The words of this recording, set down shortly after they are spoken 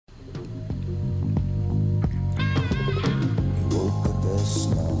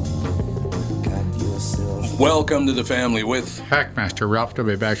Welcome to the family with Hackmaster Ralph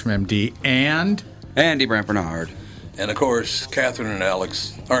W. Basham, MD, and Andy Brant Bernard. And of course, Catherine and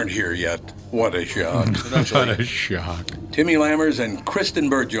Alex aren't here yet. What a shock. What a shock. Timmy Lammers and Kristen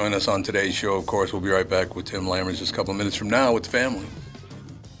Burt join us on today's show. Of course, we'll be right back with Tim Lammers just a couple of minutes from now with the family.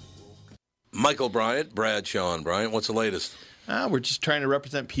 Michael Bryant, Bradshaw and Bryant, what's the latest? We're just trying to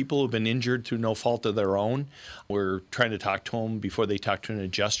represent people who've been injured through no fault of their own. We're trying to talk to them before they talk to an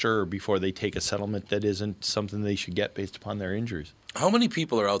adjuster or before they take a settlement that isn't something they should get based upon their injuries. How many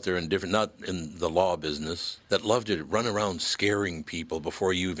people are out there in different, not in the law business, that love to run around scaring people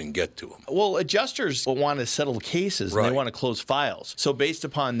before you even get to them? Well, adjusters want to settle cases and Right. they want to close files. So based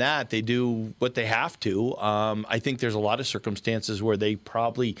upon that, they do what they have to. I think there's a lot of circumstances where they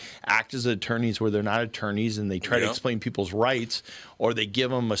probably act as attorneys where they're not attorneys and they try to explain people's rights, or they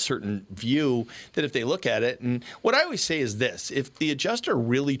give them a certain view that if they look at it. And what I always say is this: if the adjuster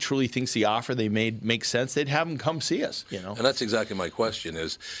really truly thinks the offer they made makes sense, they'd have them come see us. And that's exactly my question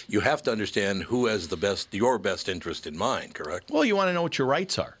is, you have to understand who has your best interest in mind, correct? Well, you want to know what your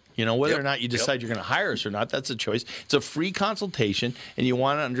rights are. Whether or not you decide you're going to hire us or not, that's a choice. It's a free consultation, and you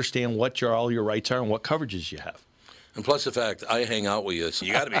want to understand what all your rights are and what coverages you have. And plus the fact I hang out with you, so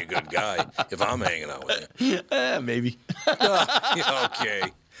you got to be a good guy if I'm hanging out with you. Maybe. Okay.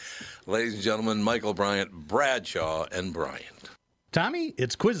 Ladies and gentlemen, Michael Bryant, Bradshaw and Bryant. Tommy,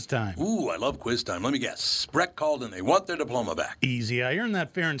 it's quiz time. Ooh, I love quiz time. Let me guess. Breck called and they want their diploma back. Easy. I earned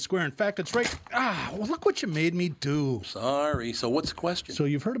that fair and square. In fact, it's right. Well, look what you made me do. Sorry. So what's the question? So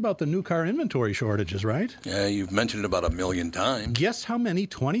you've heard about the new car inventory shortages, right? Yeah, you've mentioned it about 1,000,000 times. Guess how many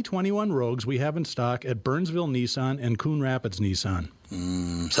 2021 Rogues we have in stock at Burnsville Nissan and Coon Rapids Nissan?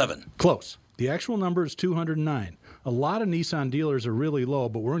 7. Close. The actual number is 209. A lot of Nissan dealers are really low,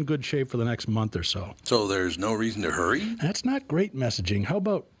 but we're in good shape for the next month or so. So there's no reason to hurry? That's not great messaging. How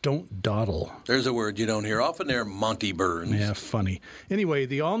about don't dawdle? There's a word you don't hear often there, Monty Burns. Yeah, funny. Anyway,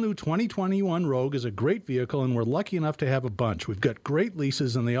 the all-new 2021 Rogue is a great vehicle, and we're lucky enough to have a bunch. We've got great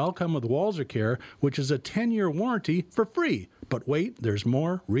leases, and they all come with Walzer Care, which is a 10-year warranty for free. But wait, there's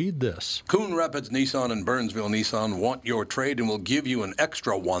more. Read this. Coon Rapids Nissan and Burnsville Nissan want your trade and will give you an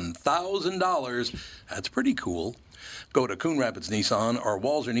extra $1,000. That's pretty cool. Go to Coon Rapids Nissan or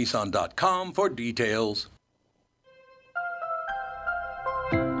WalzerNissan.com for details.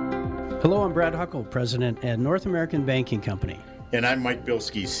 Hello, I'm Brad Huckle, President at North American Banking Company. And I'm Mike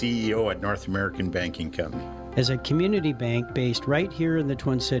Bilski, CEO at North American Banking Company. As a community bank based right here in the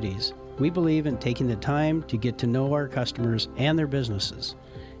Twin Cities, we believe in taking the time to get to know our customers and their businesses.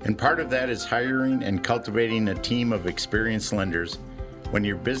 And part of that is hiring and cultivating a team of experienced lenders. When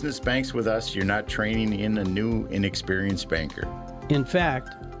your business banks with us, you're not training in a new, inexperienced banker. In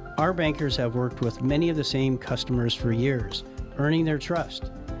fact, our bankers have worked with many of the same customers for years, earning their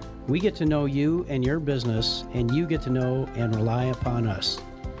trust. We get to know you and your business, and you get to know and rely upon us.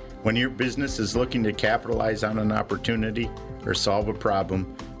 When your business is looking to capitalize on an opportunity or solve a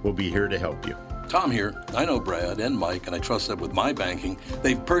problem, we'll be here to help you. Tom here. I know Brad and Mike, and I trust that with my banking,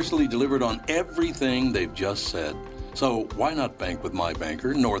 they've personally delivered on everything they've just said. So why not bank with my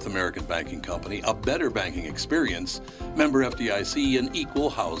banker, North American Banking Company, a better banking experience, member FDIC, an equal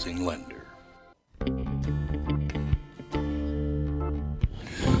housing lender.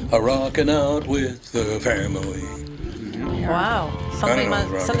 Rocking out with the family. Wow.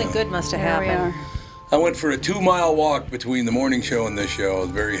 Something good must have happened. I went for a 2-mile walk between the morning show and this show. I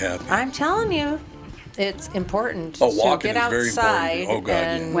was very happy. I'm telling you, it's important walking to get is very outside important. Oh, God,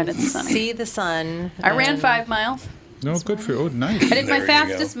 and when it's sunny. see the sun. I ran 5 miles. No, good for you. Oh, nice. I did my There you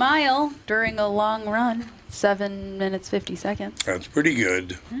fastest mile during a long run, 7 minutes, 50 seconds. That's pretty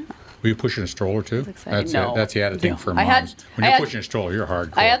good. Yeah. Were you pushing a stroller too? That's exciting. No. That's the added thing for I moms. had- When I you're had- pushing a stroller, you're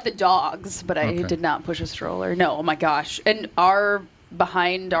hardcore. I had the dogs, but I Okay. did not push a stroller. No, oh my gosh. And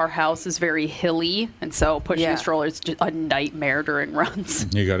behind our house is very hilly, and so pushing a stroller is just a nightmare during runs.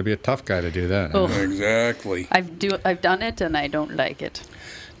 You got to be a tough guy to do that. Ugh. Exactly. I've done it, and I don't like it.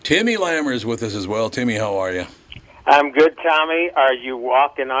 Timmy Lammer is with us as well. Timmy, how are you? I'm good, Tommy. Are you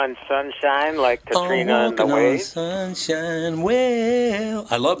walking on sunshine like Katrina and the Waves? Sunshine, well.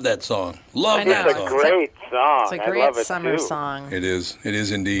 I love that song. Love that It's song. a great song. It's a I great love it summer too. song. It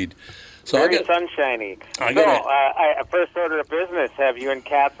is indeed. So Very sunshiny. First order of business, have you and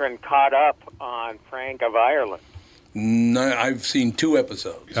Catherine caught up on Frank of Ireland? No, I've seen 2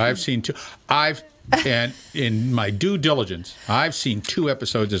 episodes. I've seen 2. And in my due diligence, I've seen 2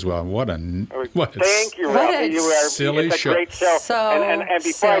 episodes as well. Thank you, Ralphie. Silly it's a show. great show. So and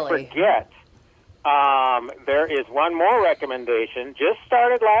before silly. I forget, there is one more recommendation. Just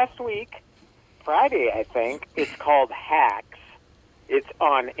started last week, Friday, I think. It's called Hacks. It's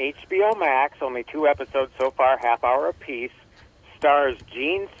on HBO Max, only 2 episodes so far, half hour apiece. Stars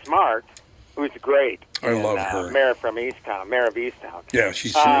Jean Smart, who's great. I love her. Mayor of Easttown. Yeah,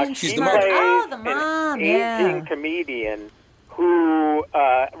 she's she the plays Oh, the mom, an aging comedian who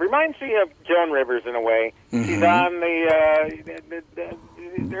reminds me of Joan Rivers in a way. Mm-hmm. She's on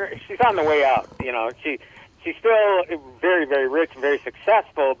she's on the way out. You know, she's still very, very rich and very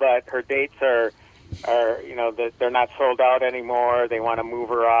successful, but her dates are they're not sold out anymore. They want to move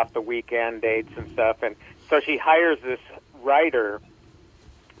her off the weekend dates and stuff, and so she hires this writer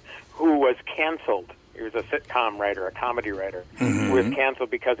who was canceled. He was a sitcom writer, a comedy writer, who was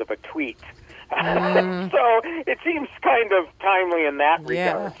canceled because of a tweet. So it seems kind of timely in that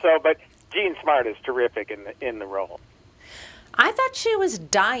regard. So, but Jean Smart is terrific in the role. I thought she was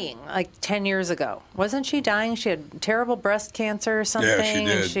dying like 10 years ago. Wasn't she dying? She had terrible breast cancer or something.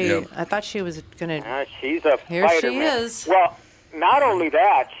 Yeah, she did. I thought she was going to... she's a Here fighter. she is. Well, not only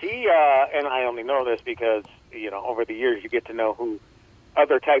that, she, and I only know this because, over the years you get to know who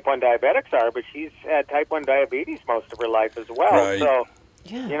other type 1 diabetics are, but she's had type 1 diabetes most of her life as well. Right. So,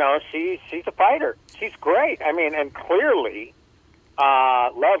 she's a fighter. She's great. I mean, and clearly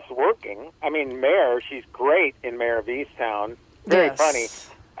loves working. I mean, she's great in Mayor of Easttown. Very funny.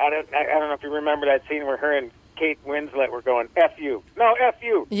 I don't know if you remember that scene where her and Kate Winslet were going, F you. No, F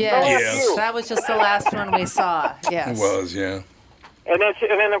you. Yes. No, F you. That was just the last one we saw. Yes. It was, yeah. And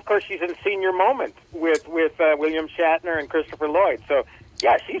then, of course, she's in Senior Moment with William Shatner and Christopher Lloyd. So,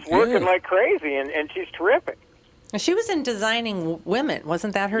 yeah, she's working like crazy, and she's terrific. She was in Designing Women.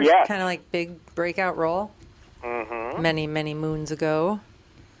 Wasn't that her kind of like big breakout role? Mm-hmm. Many, many moons ago.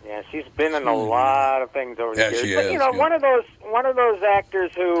 Yeah, she's been in a lot of things over the years. She but is, one of those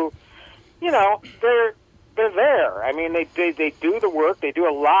actors who, they're there. I mean, they do the work. They do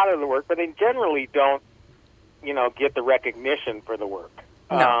a lot of the work, but they generally don't, get the recognition for the work.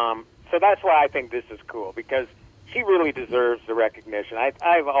 No. So that's why I think this is cool, because she really deserves the recognition.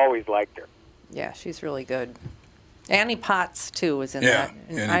 I've always liked her. Yeah, she's really good. Annie Potts, too, was in Yeah,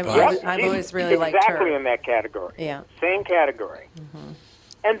 that. Annie Potts. I've always really liked her. Exactly in that category. Yeah. Same category. Mm-hmm.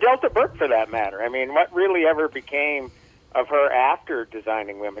 And Delta Burke, for that matter. I mean, what really ever became of her after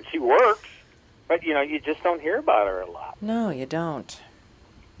Designing Women? She works, but, you just don't hear about her a lot. No, you don't.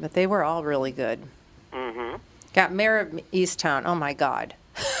 But they were all really good. Mm-hmm. Got Mayor of Easttown. Oh, my God.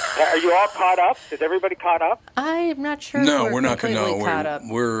 Are you all caught up? Is everybody caught up? I'm not sure. No, we're not going to know. caught up.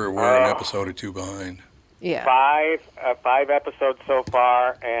 We're an episode or 2 behind. Yeah. 5 episodes so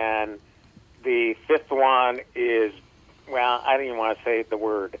far, and the 5th one is, well, I don't even want to say the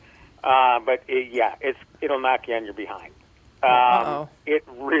word, but it'll knock you on your behind. It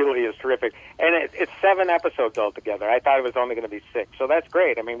really is terrific, and it's 7 episodes altogether. I thought it was only going to be 6, so that's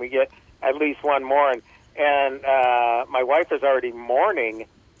great. I mean, we get at least one more, and my wife is already mourning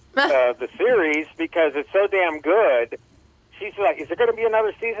the series because it's so damn good. She's like, is there going to be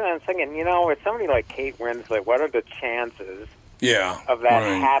another season? And I'm thinking, with somebody like Kate Winslet, what are the chances of that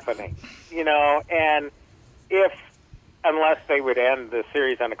happening? And unless they would end the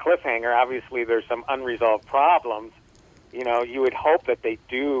series on a cliffhanger, obviously there's some unresolved problems. You would hope that they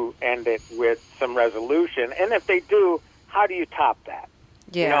do end it with some resolution. And if they do, how do you top that?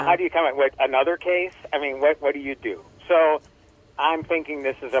 Yeah. How do you come up with another case? I mean, what do you do? So I'm thinking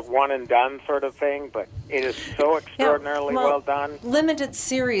this is a one-and-done sort of thing, but it is so extraordinarily well done. Limited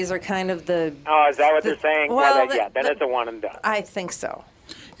series are kind of the... Oh, is that what they're saying? Well, then it's a one-and-done. I think so.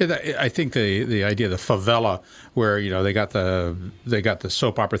 Yeah, I think the idea of the favela, where they got the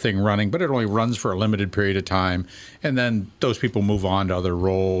soap opera thing running, but it only runs for a limited period of time, and then those people move on to other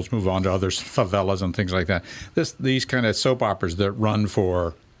roles, move on to other favelas and things like that. These kind of soap operas that run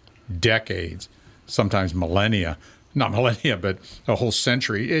for decades, sometimes millennia. Not millennia, but a whole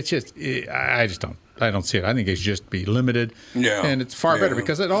century. It's just, I don't see it. I think it should just be limited. Yeah. And it's far better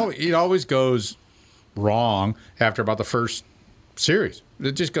because it always goes wrong after about the first series.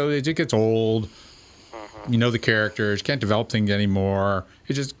 It just gets old. You know the characters, can't develop things anymore.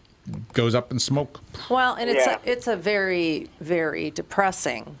 It just goes up in smoke. Well, and it's a very, very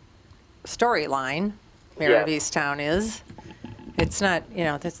depressing storyline. Mayor of Easttown is. It's not,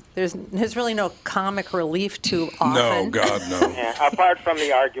 there's really no comic relief too often. No, God, no. Apart from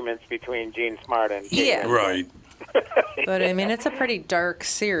the arguments between Jean Smart and Kate. Yeah. Right. But, I mean, it's a pretty dark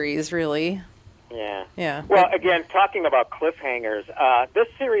series, really. Yeah. Yeah. Well, again, talking about cliffhangers, this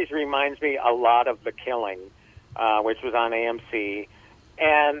series reminds me a lot of The Killing, which was on AMC.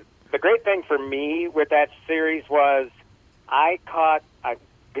 And the great thing for me with that series was I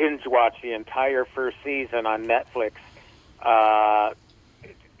binge-watched the entire first season on Netflix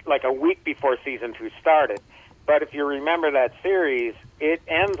like a week before season 2 started. But if you remember that series, it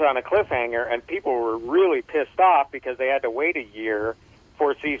ends on a cliffhanger, and people were really pissed off because they had to wait a year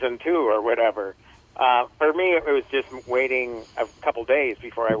for season 2 or whatever. For me, it was just waiting a couple days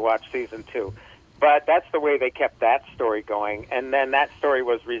before I watched season 2. But that's the way they kept that story going. And then that story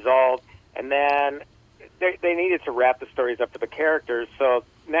was resolved, and then they needed to wrap the stories up for the characters, so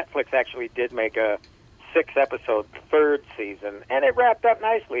Netflix actually did make a 6-episode third season, and it wrapped up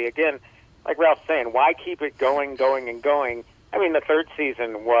nicely. Again, like Ralph's saying, why keep it going? I mean, the third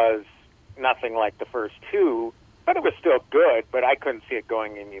season was nothing like the first 2, but it was still good, but I couldn't see it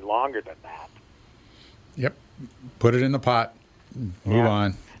going any longer than that. Yep. Put it in the pot. Move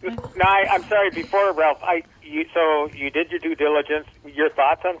on. No, I'm sorry, before, Ralph, so you did your due diligence. Your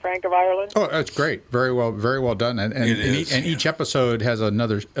thoughts on Frank of Ireland? Oh, that's great. Very well done. And each episode has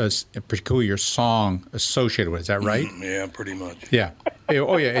another a peculiar song associated with it. Is that right? Yeah, pretty much. Yeah.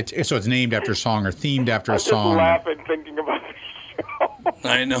 Oh, yeah. So it's named after a song or themed after a song. I'm just laughing thinking about the show.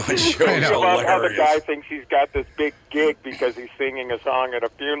 I know. It shows hilarious. About how the guy thinks he's got this big gig because he's singing a song at a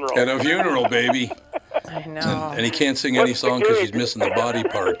funeral. At a funeral, baby. I know. And he can't sing any song because she's missing the body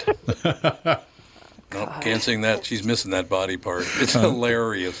part. Nope, can't sing that. She's missing that body part. It's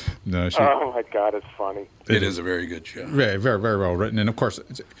hilarious. No, oh, my God, it's funny. It is a very good show. Very well written. And, of course,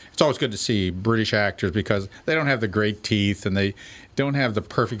 it's always good to see British actors because they don't have the great teeth and they don't have the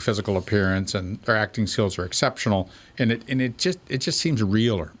perfect physical appearance, and their acting skills are exceptional. And it just seems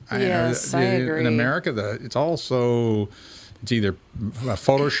realer. Yes, I agree. In America, it's either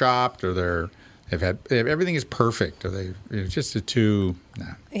photoshopped or everything is perfect, or just a too. Nah.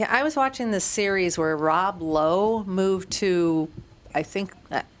 Yeah, I was watching this series where Rob Lowe moved to, I think,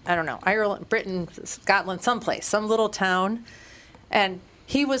 I don't know, Ireland, Britain, Scotland, someplace, some little town, and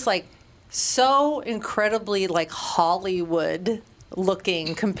he was like so incredibly like Hollywood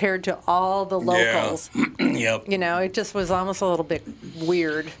looking compared to all the locals. Yeah. Yep. You know, it just was almost a little bit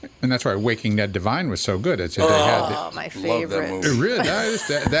weird. And that's why Waking Ned Divine was so good. My favorite. Love that movie. Really,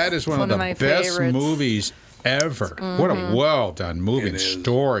 that is one of the best movies ever. Mm-hmm. What a well-done movie and It is.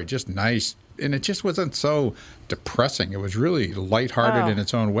 story. Just nice. And it just wasn't so depressing. It was really lighthearted in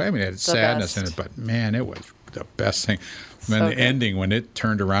its own way. I mean, it had sadness in it, but man, it was the best thing. And the ending, when it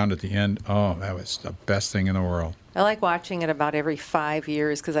turned around at the end, that was the best thing in the world. I like watching it about every 5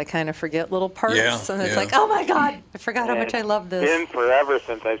 years because I kind of forget little parts. Yeah, and it's yeah. like, oh my God, I forgot how much I love this. It's been forever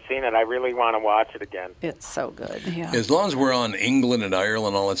since I've seen it. I really want to watch it again. It's so good. Yeah. As long as we're on England and Ireland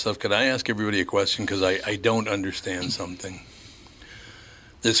and all that stuff, could I ask everybody a question? Because I don't understand something.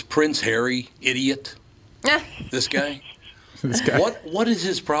 This Prince Harry idiot, this guy, what is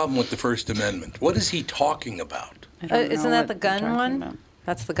his problem with the First Amendment? What is he talking about? Isn't that the gun one?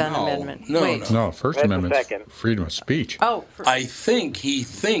 That's the gun amendment. No, First That's Amendment, the second. freedom of speech. Oh, I think he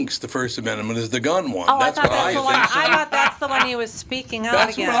thinks the First Amendment is the gun one. Oh, That's I thought what that's I the one. think. I thought that's the one he was speaking out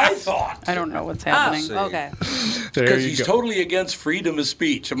That's against. what I thought. I don't know what's happening. Oh, okay. Because he's totally against freedom of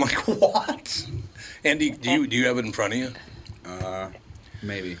speech. I'm like, what? Andy, do you have it in front of you?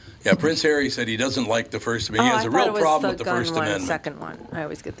 Maybe. Yeah, Prince Harry said he doesn't like the First Amendment. He has a real problem with the First Amendment. Second one. I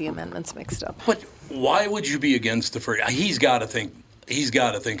always get the amendments mixed up. But why would you be against the First? He's got to think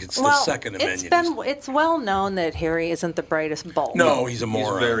it's the Second Amendment. It's well known that Harry isn't the brightest bulb. No, he's a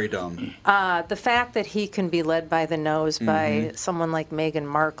moron. He's very dumb. The fact that he can be led by the nose by someone like Meghan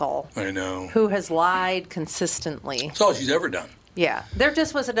Markle, I know. who has lied consistently. That's all she's ever done. Yeah. There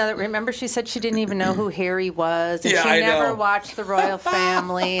just was another. Remember, she said she didn't even know who Harry was. And Yeah, she I never know. watched the royal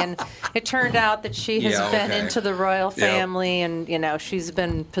family. And it turned out that she has been into the royal family. And, she's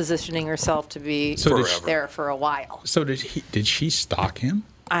been positioning herself to be there for a while. So did she stalk him?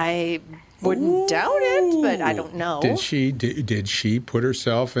 I wouldn't doubt it, but I don't know. Did she put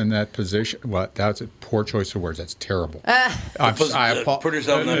herself in that position? Well, that's a poor choice of words. That's terrible. Put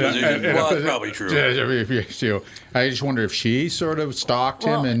herself in that position. Well, that's probably true. I just wonder if she sort of stalked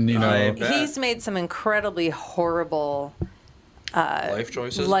him, and he's made some incredibly horrible Life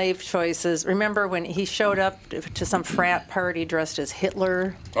choices. Remember when he showed up to some frat party dressed as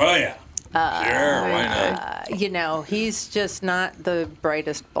Hitler? Oh yeah. Sure, why not? He's just not the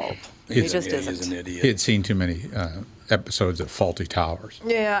brightest bulb. He just isn't. He's an idiot. he had seen too many episodes of Fawlty Towers.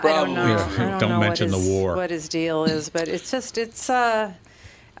 Yeah, Probably. I don't know. Yeah. I don't Don't know mention the war. what his deal is, but it's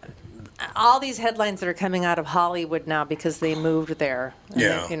all these headlines that are coming out of Hollywood now because they moved there.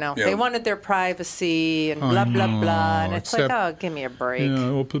 Yeah. They wanted their privacy and blah, blah, blah. And it's like, oh, give me a break.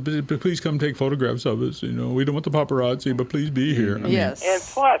 Please come take photographs of us. We don't want the paparazzi, but please be here. Yes. And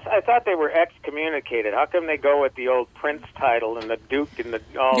plus, I thought they were excommunicated. How come they go with the old prince title and the duke and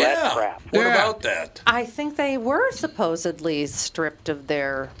all that crap? What about that? I think they were supposedly stripped of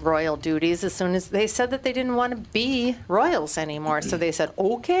their royal duties as soon as they said that they didn't want to be royals anymore. So they said,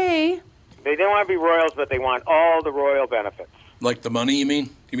 okay. They didn't want to be royals, but they want all the royal benefits. Like the money, you mean?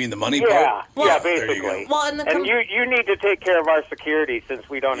 You mean the money part? Well, yeah, basically. Well, and you need to take care of our security since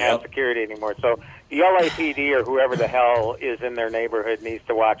we don't have security anymore. So the LAPD or whoever the hell is in their neighborhood needs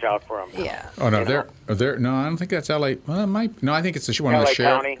to watch out for them. Yeah. Oh no, no, I don't think that's LA. Well, it might. No, I think it's one of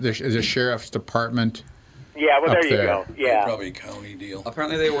the sheriff's department. Yeah, well, there you go. Yeah, probably a county deal.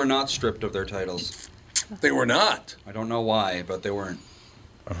 Apparently, they were not stripped of their titles. They were not. I don't know why, but they weren't.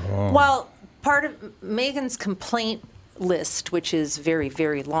 Oh. Well, part of Meghan's complaint list, which is very,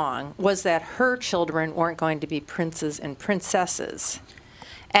 very long, was that her children weren't going to be princes and princesses.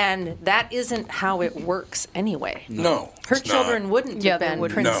 And that isn't how it works anyway. No. Her children wouldn't have been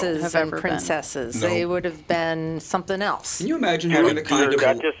princes and princesses. No. They would have been something else. Can you imagine having the kind of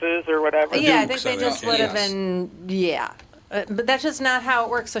duchesses or whatever? Yeah, I think they just would have been, but that's just not how it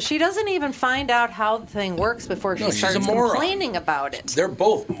works. So she doesn't even find out how the thing works before she starts complaining about it. They're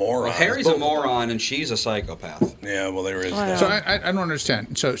both morons. Well, Harry's a moron and she's a psychopath. Yeah, well, there is that. So I don't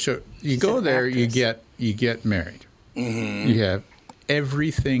understand. So you go there, you get married. Mm-hmm. You have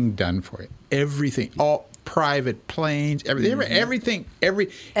everything done for you. Everything, all private planes, everything,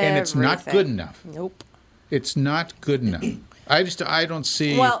 and it's not good enough. Nope. It's not good enough. I don't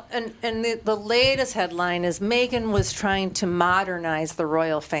see. Well, and the latest headline is Meghan was trying to modernize the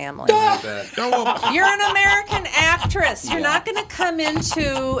royal family. You're an American actress. You're not going to come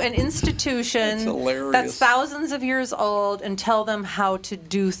into an institution that's thousands of years old and tell them how to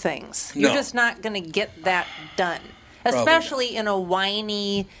do things. You're just not going to get that done, especially in a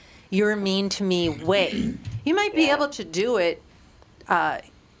whiny, you're mean to me way. You might be able to do it,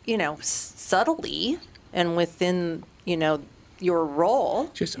 subtly and within, your role.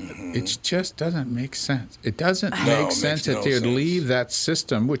 It just doesn't make sense. It doesn't make sense that they would leave that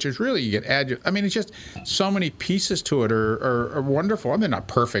system, which is really, you get it's just so many pieces to it are wonderful. They're not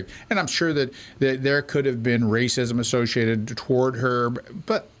perfect. And I'm sure that there could have been racism associated toward her,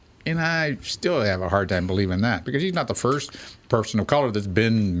 but I still have a hard time believing that because she's not the first person of color that's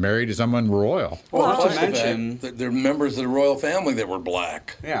been married to someone royal. Well, not to mention they're members of the royal family that were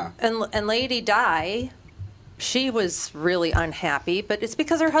black. Yeah. And Lady Di, she was really unhappy, but it's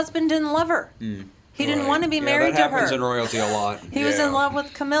because her husband didn't love her. He didn't want to be married to her. That happens in royalty a lot. He was in love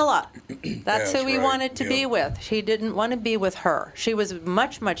with Camilla. That's who he wanted to be with. He didn't want to be with her. She was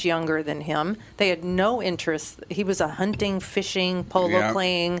much, much younger than him. They had no interest. He was a hunting, fishing,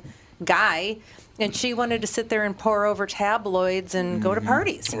 polo-playing guy, and she wanted to sit there and pore over tabloids and go to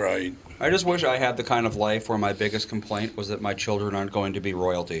parties. Right. I just wish I had the kind of life where my biggest complaint was that my children aren't going to be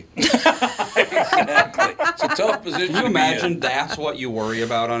royalty. Exactly. It's a tough position. Can you imagine that's what you worry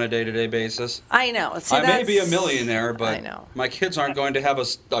about on a day-to-day basis? I know. See, I may be a millionaire, but my kids aren't going to have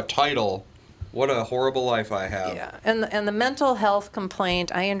a title. What a horrible life I have. Yeah, and the mental health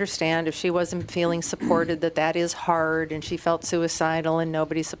complaint, I understand if she wasn't feeling supported, that is hard, and she felt suicidal and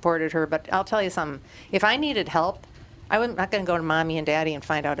nobody supported her. But I'll tell you something. If I needed help, I'm not going to go to Mommy and Daddy and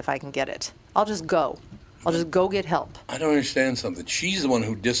find out if I can get it. I'll just go. I'll just go get help. I don't understand something. She's the one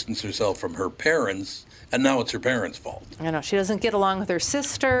who distanced herself from her parents, and now it's her parents' fault. I know. She doesn't get along with her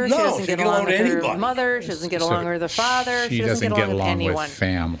sister. She doesn't get along with her mother. She doesn't get along with her father. She doesn't get along with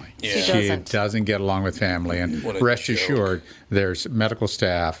family. Yeah. She doesn't get along with family. And rest assured, there's medical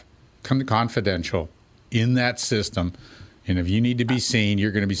staff, confidential, in that system. And if you need to be seen,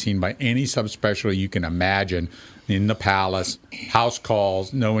 you're going to be seen by any subspecialty you can imagine in the palace, house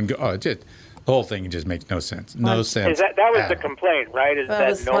calls, no one the whole thing just makes no sense. No sense. That was the complaint, right? Is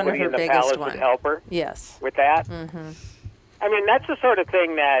that nobody in the palace would help her? Yes. With that? Mm-hmm. I mean, that's the sort of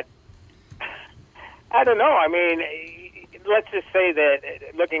thing that, I don't know. I mean, let's just say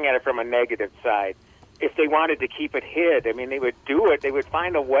that, looking at it from a negative side, if they wanted to keep it hid, I mean, they would do it. They would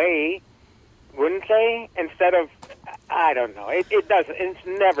find a way, wouldn't they? Instead of, I don't know. It doesn't. It's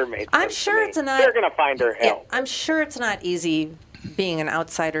never made sense. I'm sure it's not. They're going to find her help. I'm sure it's not easy being an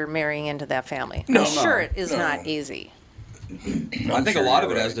outsider marrying into that family. I'm sure it is not easy. I think a lot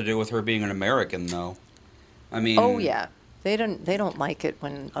of it has to do with her being an American, though. I mean. Oh yeah, they don't like it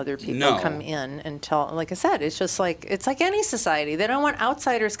when other people come in and tell. Like I said, it's like any society. They don't want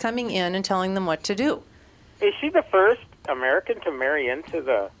outsiders coming in and telling them what to do. Is she the first American can marry into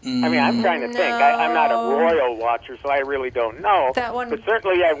the... I mean, I'm trying to think. I'm not a royal watcher, so I really don't know. That one... But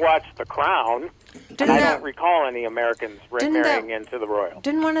certainly I watched The Crown, and I don't recall any Americans marrying into the royal.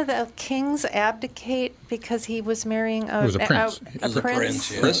 Didn't one of the kings abdicate because he was marrying a prince? A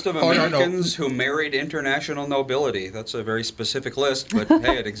prince? Yeah. List of Americans who married international nobility. That's a very specific list, but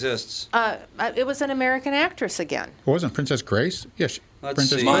hey, it exists. It was an American actress again. It wasn't Princess Grace? Yes,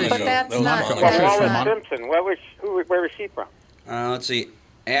 Princess Grace. But that's not... Wallace Simpson. Where was she from? Let's see.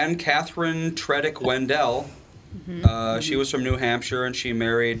 Anne Catherine Tredick Wendell. She was from New Hampshire, and she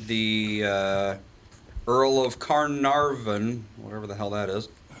married the Earl of Carnarvon, whatever the hell that is.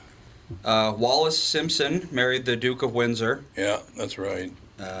 Wallace Simpson married the Duke of Windsor. Yeah, that's right.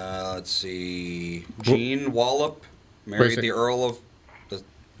 Let's see. Jean Wallop married the Earl of...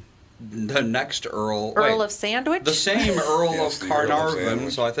 The next Earl... Earl of Sandwich? The same Earl of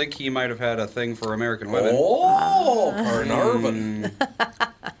Carnarvon, so I think he might have had a thing for American women. Oh, Carnarvon.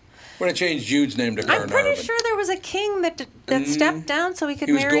 We're going to change Jude's name to Carnarvon. I'm pretty sure there was a king that stepped down so he could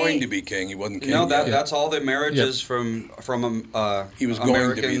marry... He was going to be king. He wasn't king. No, that's all the marriages from he was Americans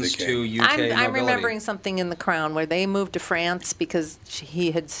going to be the king. to UK I'm remembering something in The Crown where they moved to France because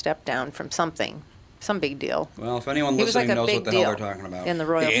he had stepped down from something. Some big deal. Well, if anyone listening knows what the hell they're talking about. In the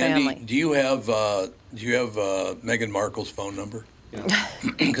royal Andy, family. Do you have Meghan Markle's phone number?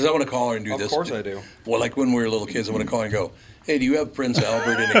 Because I want to call her and do this. Of course I do. Well, like when we were little kids, I want to call her and go, hey, do you have Prince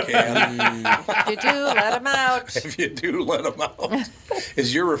Albert in a can? If you do, let him out. If you do, let him out.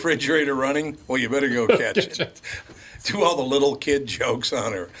 Is your refrigerator running? Well, you better go catch it. Do all the little kid jokes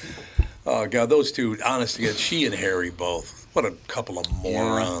on her. Oh, God, those two, honest to God, she and Harry both. What a couple of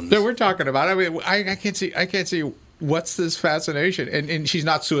morons. That we're talking about. I mean, I can't see what's this fascination. And she's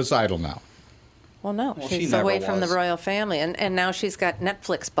not suicidal now. Well, no, she's away from the royal family, and now she's got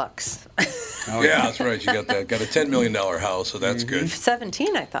Netflix bucks. Yeah, that's right. She got a $10 million house, so that's good.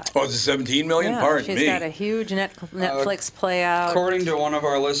 17, I thought. Oh, is it $17 million? Yeah, Pardon me. She's got a huge Netflix play out. According to one of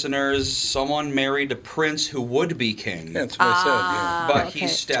our listeners, someone married a prince who would be king. That's what I said, yeah. But he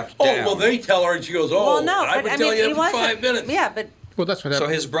stepped down. Oh, well, they tell her, and she goes, well, no, I would tell you in 5 minutes. Yeah, but... Well, that's what happened.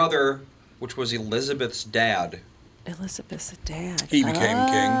 So his brother, which was Elizabeth's dad. Elizabeth's dad. He became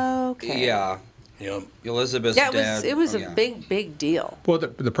king. Okay. Yeah. Yep. Elizabeth's dad. It was a big deal. Well,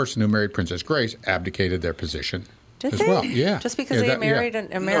 the person who married Princess Grace abdicated their position as well. Yeah. Just because they married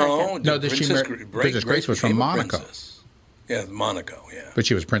an American. No, Princess Grace was from Monaco. Yeah, Monaco, yeah. But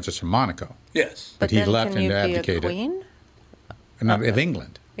she was princess from Monaco. Yes. But he left and abdicated. Be a queen? Of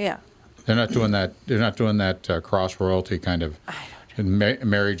England. Yeah. They're not doing that. They're not doing that cross royalty kind of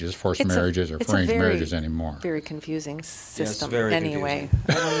marriages, forced marriages, or arranged marriages anymore. Very confusing system. Very anyway, confusing.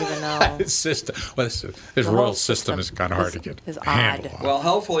 I don't even know. System. Well, this royal system is kind of hard to get handle on. Well,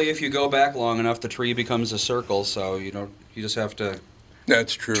 hopefully, if you go back long enough, the tree becomes a circle. So you just have to.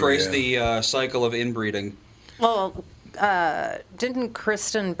 That's true. Trace the cycle of inbreeding. Well, didn't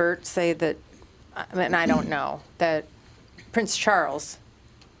Kristen Burt say that? And I don't know that Prince Charles,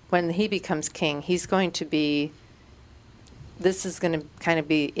 when he becomes king, he's going to be. This is going to kind of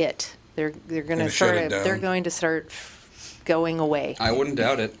be it. They're going to they're going to start going away. I wouldn't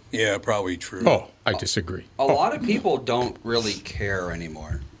doubt it. Yeah, probably true. Oh, I disagree. A lot of people don't really care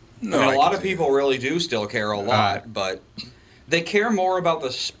anymore. No, I mean, a lot of people really do still care a lot, but they care more about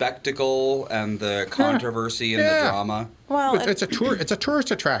the spectacle and the controversy and the drama. Well, it's a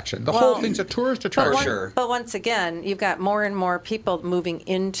tourist attraction. The whole thing's a tourist attraction. For sure. But once again, you've got more and more people moving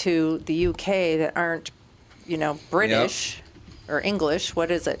into the UK that aren't, British. Yep. Or English,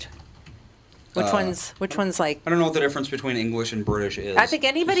 what is it? Which one's like? I don't know what the difference between English and British is. I think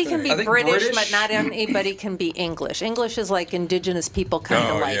anybody can be British, but not anybody can be English. English is like indigenous people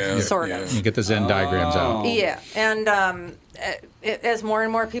kind of sort of. You get the Venn diagrams out. Yeah, and as more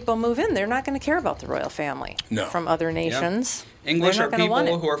and more people move in, they're not going to care about the royal family from other nations. Yep. English are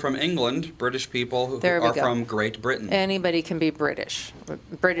people who are from England. British people who are from Great Britain. Anybody can be British.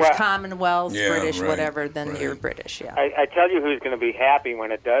 British Commonwealth, British whatever, then you're British, I tell you who's going to be happy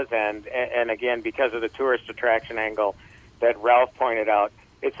when it does end, and again, because of the tourist attraction angle that Ralph pointed out,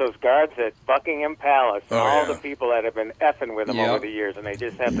 it's those guards at Buckingham Palace and all the people that have been effing with them over the years, and they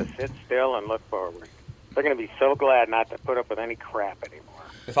just have to sit still and look forward. They're going to be so glad not to put up with any crap anymore.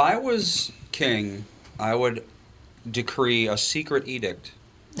 If I was king, I would decree a secret edict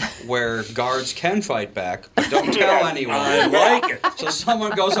where guards can fight back, but don't tell anyone. I like it. So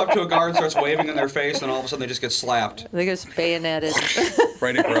someone goes up to a guard and starts waving in their face, and all of a sudden they just get slapped. They get bayoneted.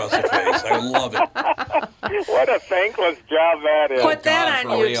 Right across the face. I love it. What a thankless job that is. Put that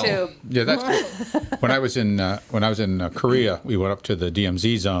on YouTube. Yeah, that's when I was in Korea. We went up to the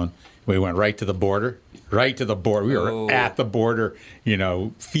DMZ zone, We went right to the border. Right to the border. We were at the border,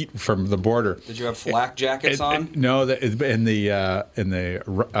 feet from the border. Did you have flak jackets on? No, in the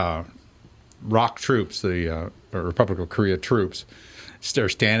ROK troops, the Republic of Korea troops, they're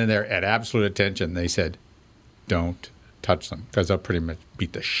standing there at absolute attention. They said, "Don't touch them," because they'll pretty much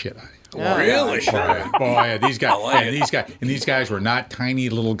beat the shit out of you. Oh, really? Boy, these guys were not tiny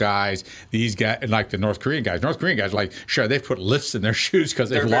little guys. These guys, like the North Korean guys. North Korean guys, they've put lifts in their shoes because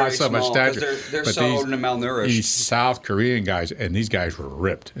they've lost so much stature. They're so malnourished. These South Korean guys, and these guys were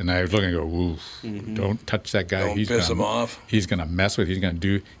ripped. And I was looking and go, oof, don't touch that guy. Don't piss him off. He's going to mess with you.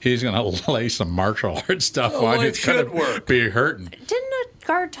 He's going to lay some martial arts stuff on you. It's going to be hurting. Didn't a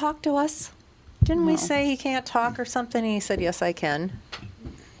guard talk to us? Didn't we say he can't talk or something? And he said, yes, I can.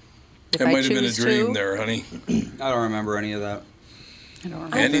 It might have been a dream there, honey. I don't remember any of that. I don't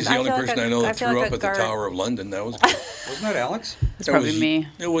remember. Andy's the only person I know that threw up at the Tower of London. That was good. Wasn't that Alex? It's probably me.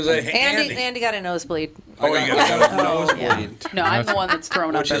 It was Andy. Andy got a nosebleed. Oh, you got a nosebleed. Yeah. No, I'm the one that's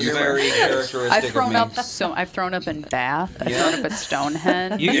thrown up Which is everywhere. very characteristic I've thrown up in Bath. I've thrown up at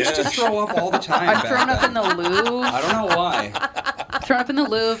Stonehenge. You used to throw up all the time. I've thrown up in the Louvre. I don't know why. I've thrown up in the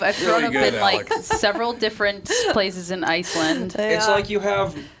Louvre. I've thrown up in Alex. several different places in Iceland. It's like you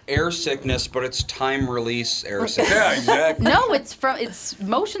have air sickness, but it's time release air sickness. Yeah, exactly. No, it's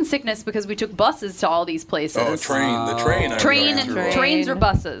motion sickness because we took buses to all these places. Oh, the train. Trains or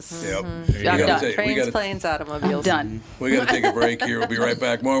buses. Yep. I'm done. Trains, planes, automobiles. Done. We got to take a break here. We'll be right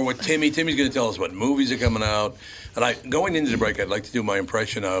back. More with Timmy. Timmy's going to tell us what movies are coming out. And going into the break, I'd like to do my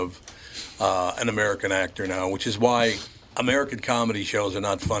impression of an American actor now, which is why American comedy shows are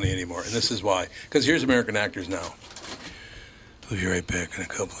not funny anymore. And this is why. Because here's American actors now. We'll be right back in a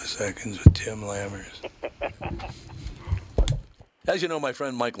couple of seconds with Tim Lammers. As you know, my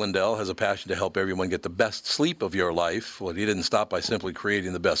friend Mike Lindell has a passion to help everyone get the best sleep of your life. Well, he didn't stop by simply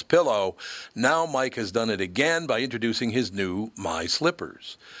creating the best pillow. Now Mike has done it again by introducing his new My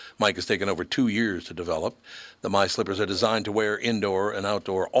Slippers. Mike has taken over 2 years to develop. The My Slippers are designed to wear indoor and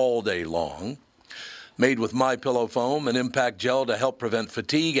outdoor all day long. Made with MyPillow foam and impact gel to help prevent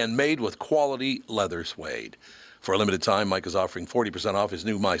fatigue, and made with quality leather suede. For a limited time, Mike is offering 40% off his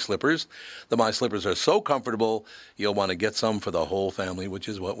new My Slippers. The My Slippers are so comfortable, you'll want to get some for the whole family, which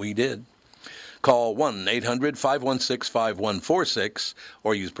is what we did. Call 1-800-516-5146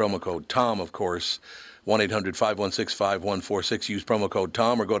 or use promo code TOM, of course. 1-800-516-5146. Use promo code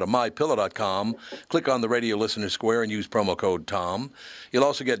TOM or go to MyPillow.com. Click on the radio listener square and use promo code TOM. You'll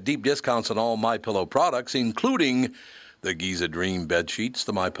also get deep discounts on all MyPillow products, including the Giza Dream bed sheets,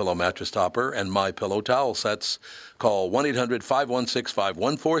 the MyPillow mattress topper, and MyPillow towel sets. Call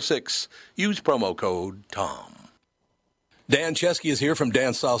 1-800-516-5146. Use promo code TOM. Dan Chesky is here from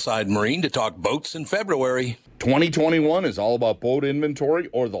Dan Southside Marine to talk boats in February. 2021 is all about boat inventory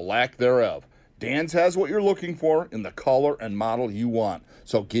or the lack thereof. Dan's has what you're looking for in the color and model you want.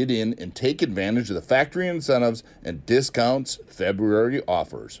 So get in and take advantage of the factory incentives and discounts February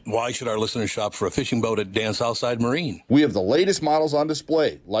offers. Why should our listeners shop for a fishing boat at Dan Southside Marine? We have the latest models on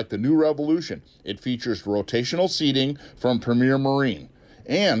display, like the new Revolution. It features rotational seating from Premier Marine.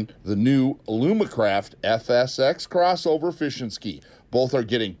 And the new Alumacraft FSX crossover fishing ski. Both are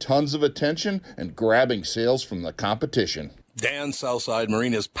getting tons of attention and grabbing sales from the competition. Dan Southside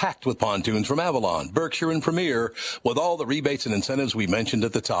Marine is packed with pontoons from Avalon, Berkshire, and Premier with all the rebates and incentives we mentioned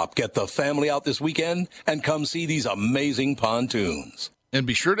at the top. Get the family out this weekend and come see these amazing pontoons. And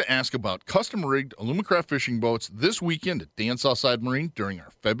be sure to ask about custom-rigged Alumacraft fishing boats this weekend at Dan Southside Marine during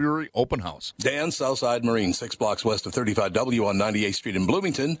our February open house. Dan Southside Marine, 6 blocks west of 35W on 98th Street in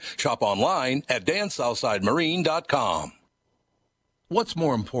Bloomington. Shop online at dansouthsidemarine.com. What's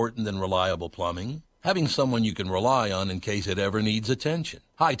more important than reliable plumbing? Having someone you can rely on in case it ever needs attention.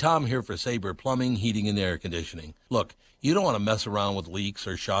 Hi, Tom here for Sabre Plumbing, Heating, and Air Conditioning. Look, you don't want to mess around with leaks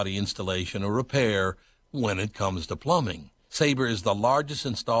or shoddy installation or repair when it comes to plumbing. Sabre is the largest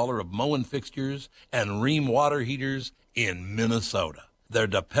installer of Moen fixtures and Rheem water heaters in Minnesota. They're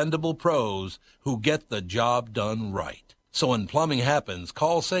dependable pros who get the job done right. So when plumbing happens,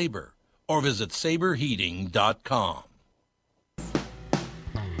 call Sabre or visit saberheating.com.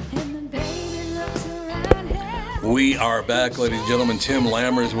 We are back, ladies and gentlemen. Tim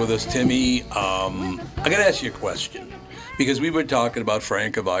Lammers with us. Timmy, I got to ask you a question because we've been talking about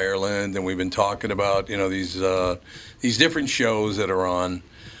Frank of Ireland and we've been talking about these different shows that are on.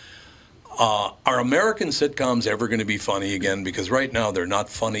 Are American sitcoms ever going to be funny again? Because right now they're not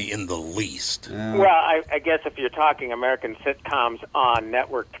funny in the least. Well, I guess if you're talking American sitcoms on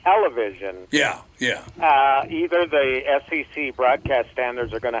network television, yeah. Either the FCC broadcast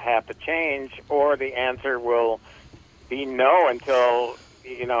standards are going to have to change, or the answer will be no until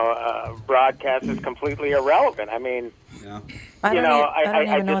broadcast is completely irrelevant. I mean, I don't even know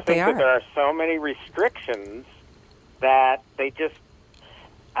just what they think that there are so many restrictions that they just.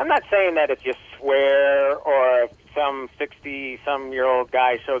 I'm not saying that if you swear or if some 60-some-year-old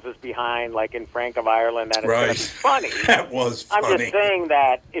guy shows us behind, like in Frank of Ireland, that it's going to be funny. That was funny. I'm just saying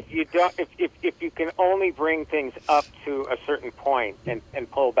that if you don't, if you can only bring things up to a certain point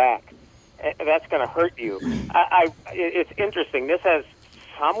and pull back, that's going to hurt you. It's interesting. This has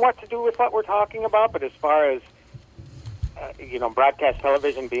somewhat to do with what we're talking about, but as far as broadcast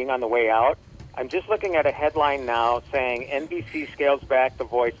television being on the way out, I'm just looking at a headline now saying NBC scales back The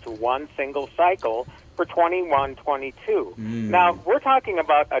Voice to one single cycle for 21-22. Now, we're talking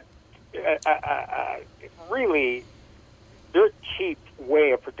about a really dirt cheap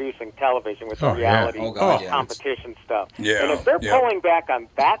way of producing television with reality competition stuff. Yeah, and if they're pulling back on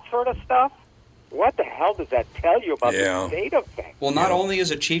that sort of stuff, what the hell does that tell you about the state of things? Well, not only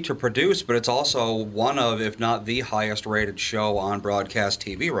is it cheap to produce, but it's also one of, if not the highest rated show on broadcast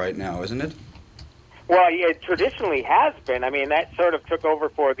TV right now, isn't it? Well, it traditionally has been. I mean, that sort of took over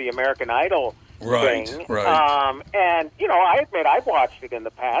for the American Idol thing. Right. And, I admit I've watched it in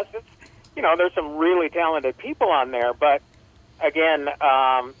the past. It's, there's some really talented people on there, but again,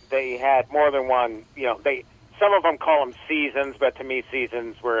 they had more than one, some of them call them seasons, but to me,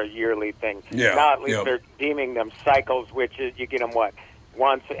 seasons were a yearly thing. Yeah. Now at least they're deeming them cycles, which is you get them,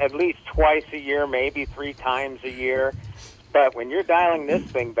 once, at least twice a year, maybe 3 times a year. But when you're dialing this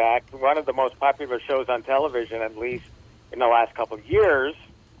thing back, one of the most popular shows on television, at least in the last couple of years,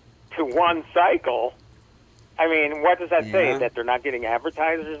 to one cycle, I mean, what does that say? That they're not getting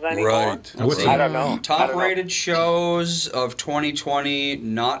advertisers anymore? Right. I don't know. Top-rated shows of 2020,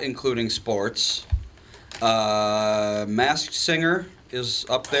 not including sports. Masked Singer is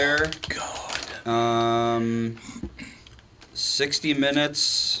up there. God. 60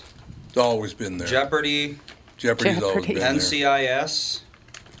 Minutes. It's always been there. Jeopardy. Jeopardy's always been there. NCIS.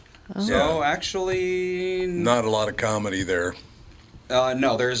 So actually, not a lot of comedy there.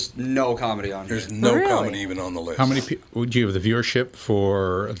 No, there's no comedy on here. There's no comedy even on the list. How many people would you have the viewership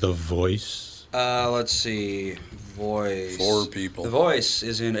for The Voice? Let's see. Voice. 4 people. The Voice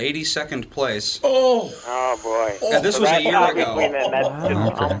is in 82nd place. Oh boy. And this was a year ago. That's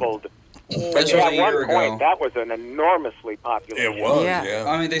just humbled. This was a year ago. That was an enormously popular It was, yeah.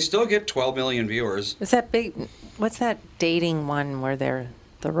 I mean, they still get 12 million viewers. Is that big? What's that dating one where they're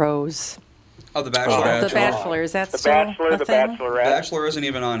the Rose? Oh, The Bachelor. The Bachelor. Is that The still Bachelor, a The thing? Bachelorette. Bachelor isn't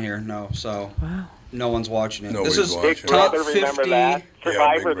even on here, no. So no one's watching it. Nobody's This is watching. top Brother, 50. remember that?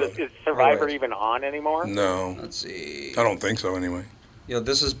 Survivor. Big Brother. Is Survivor even on anymore? No. Let's see. I don't think so anyway.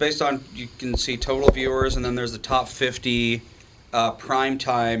 This is based on, you can see total viewers, and then there's the top 50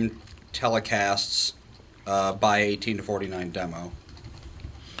 primetime telecasts by 18 to 49 demo.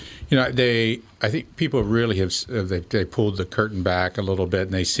 I think people really have they pulled the curtain back a little bit,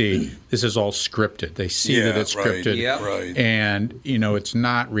 and they see this is all scripted. They see that it's scripted, right. And it's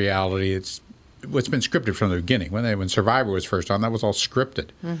not reality. It's been scripted from the beginning. When Survivor was first on, that was all scripted.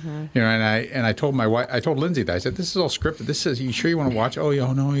 Mm-hmm. And I told my wife, I told Lindsay that I said, "This is all scripted. This is. You sure you want to watch it? Oh,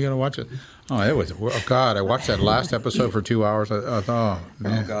 yeah, no, you got to watch it. Oh, it was. Oh God, I watched that last episode for 2 hours. I thought, oh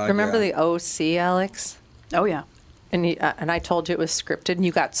man. Oh God, Remember the OC, Alex? Oh, yeah. And I told you it was scripted, and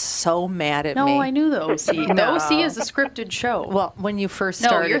you got so mad at me. No, I knew the OC. The OC is a scripted show. Well, when you first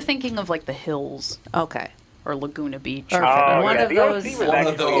started. No, you're thinking of like The Hills. Okay. Or Laguna Beach. Or one of the those. OC was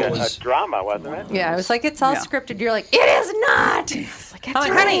actually a drama, wasn't it? Yeah, I was like, it's all scripted. You're like, it is not. It's like,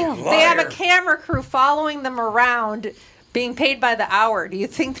 honey, they have a camera crew following them around, being paid by the hour. Do you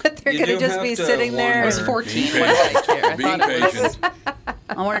think that they're going to just be sitting there? I was 14 when I thought it was.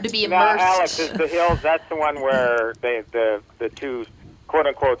 I wanted to be Now, immersed. Alex, is The Hills, that's the one where the 2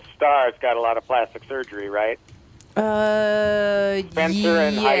 quote-unquote stars got a lot of plastic surgery, right? Spencer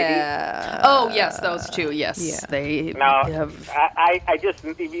and Heidi. Oh, yes, those two. Yes, they Now, have. I just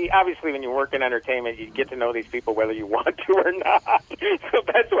obviously when you work in entertainment, you get to know these people whether you want to or not. So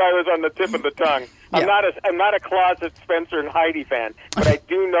that's why I was on the tip of the tongue. I'm not a closet Spencer and Heidi fan, but I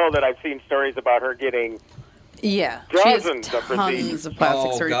do know that I've seen stories about her getting dozens of procedures. Of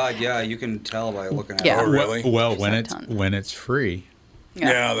plastic surgery. God, yeah, you can tell by looking at it. Oh, really? Well, when it's free.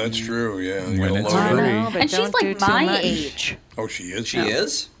 Yeah, that's true. Yeah, When it's free. And she's like my age. Oh, she is. She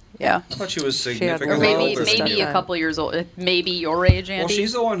is? Yeah. I thought she was Or significantly older. maybe a couple years old. Maybe your age, Andy. Well,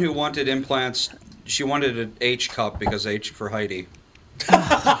 she's the one who wanted implants. She wanted an H cup because H for Heidi.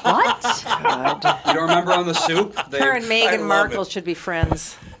 What? You don't remember on the soup? Her and Meghan Markle should be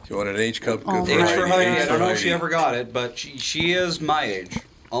friends. You want an H cup? Oh, Good H for Heidi. I don't know if Heidi. she ever got it, but she is my age.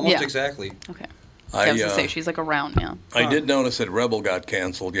 Almost exactly. Okay. I was going to say, she's like around now. I did notice that Rebel got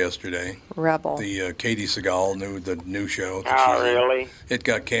canceled yesterday. Rebel. The Katie Seagal, the new show. Oh, really? It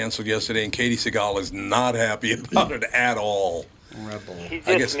got canceled yesterday, and Katie Seagal is not happy about it at all. Rebel. He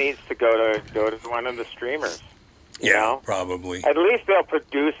just needs to go to one of the streamers. You know? Probably. At least they'll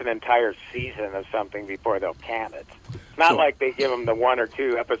produce an entire season of something before they'll can it. It's not like they give them the 1 or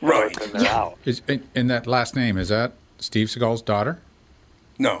 2 episodes and they're out. In that last name, is that Steve Seagal's daughter?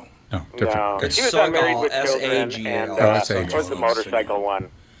 No. No, different. No, Okay. she was on Married with Children and what was the motorcycle one?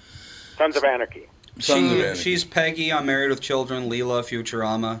 Sons of Anarchy. She's Peggy on Married with Children, Leela,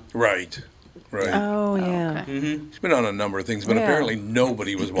 Futurama. Right. Oh, yeah. She's been on a number of things, but apparently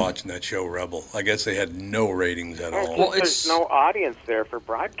nobody was watching that show, Rebel. I guess they had no ratings at all. Well, there's no audience there for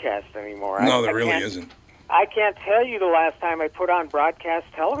broadcast anymore. No, there really isn't. I can't tell you the last time I put on broadcast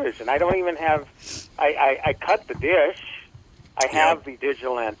television. I don't even have... I cut the dish. I have the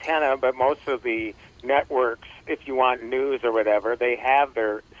digital antenna, but most of the networks, if you want news or whatever, they have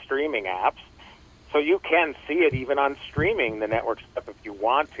their streaming apps. So you can see it even on streaming, the network stuff, if you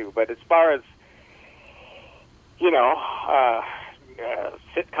want to. But as far as,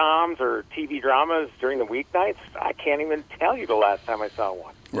 sitcoms or TV dramas during the weeknights, I can't even tell you the last time I saw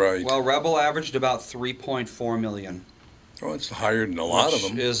one. Right. Well, Rebel averaged about 3.4 million. Oh, it's higher than a lot of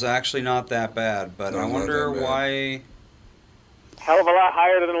them. Is actually not that bad, but I wonder why... Hell of a lot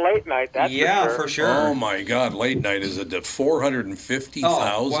higher than late night, that's for sure. Oh, my God. Late night is at 450,000.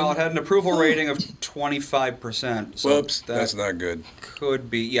 Oh, well, it had an approval rating of 25%. So whoops, that's not good.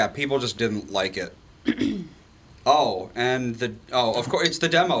 Could be. Yeah, people just didn't like it. Of course, it's the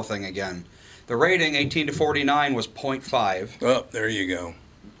demo thing again. The rating, 18 to 49, was 0.5. Oh, there you go.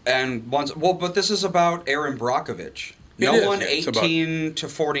 And but this is about Aaron Brockovich. No one 18 to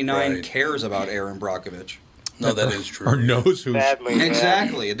 49 cares about Aaron Brockovich. No, that is true. Or knows who.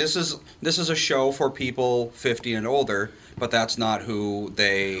 Exactly. This is a show for people 50 and older, but that's not who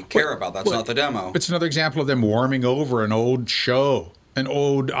they care about. That's not the demo. It's another example of them warming over an old show, an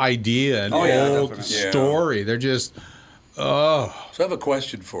old idea, an old story. They're just, So I have a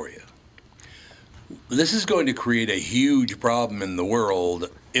question for you. This is going to create a huge problem in the world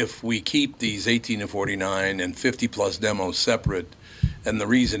if we keep these 18 to 49 and 50-plus demos separate. And the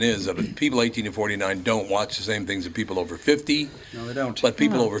reason is that people 18 to 49 don't watch the same things that people over 50. No, they don't. But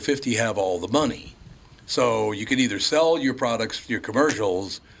people over 50 have all the money. So you can either sell your products, your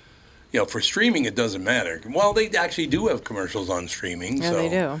commercials. For streaming, it doesn't matter. Well, they actually do have commercials on streaming. Yeah, they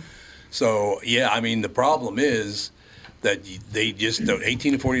do. So, the problem is that they just, the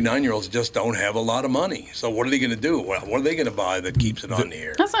 18 to 49-year-olds just don't have a lot of money. So what are they going to do? What are they going to buy that keeps it on the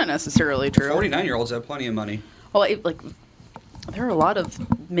air? That's not necessarily true. 49-year-olds have plenty of money. Well, there are a lot of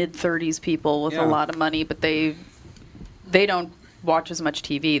mid-30s people with a lot of money, but they don't watch as much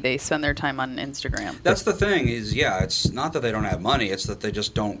TV. They spend their time on Instagram. That's the thing is, it's not that they don't have money. It's that they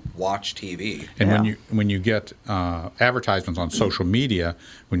just don't watch TV. And when you get advertisements on social media,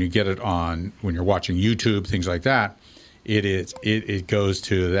 when you get it on, when you're watching YouTube, things like that, it goes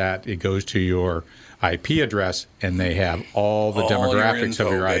to your IP address, and they have all the demographics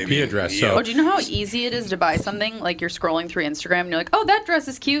of your IP address. So, do you know how easy it is to buy something? Like you're scrolling through Instagram, and you're like, "Oh, that dress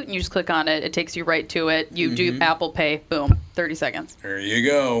is cute," and you just click on it. It takes you right to it. You do Apple Pay, boom, 30 seconds. There you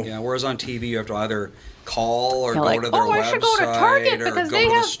go. Yeah. Whereas on TV, you have to either call or you're go to their website. I should go to Target because they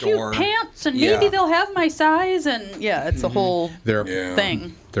have cute pants, and maybe they'll have my size. And it's a whole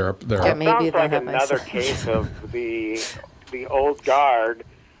thing. They're maybe sounds like another case of the old guard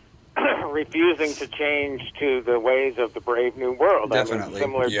refusing to change to the ways of the brave new world. Definitely.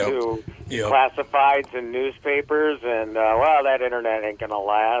 Similar to classifieds and newspapers, and that internet ain't gonna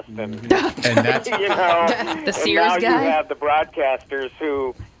last. And that's the Sears and now guy. You have the broadcasters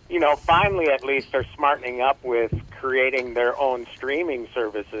who, finally at least are smartening up with creating their own streaming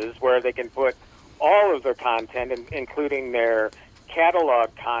services where they can put all of their content, including their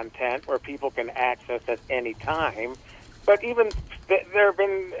catalog content, where people can access at any time. But even there have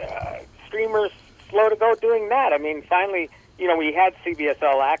been streamers slow to go doing that. I mean, finally, we had CBS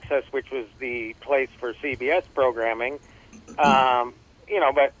All Access, which was the place for CBS programming,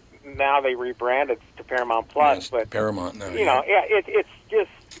 but now they rebranded to Paramount Plus. Yes, but Paramount now. It's just,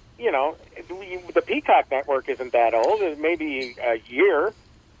 the Peacock network isn't that old. It's maybe a year,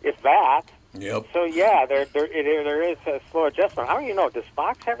 if that. Yep. So, there is a slow adjustment. I don't even know, does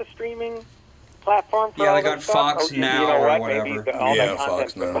Fox have a streaming platform for all they got stuff? Fox Now or whatever. Maybe all that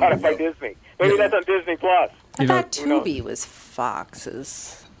Fox Now. bought by Disney. Maybe that's on Disney Plus. I thought Tubi was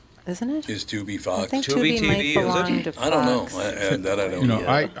Fox's, isn't it? Is Tubi Fox? I think Tubi Tubi might TV, belong is to Fox. I don't know. I don't know.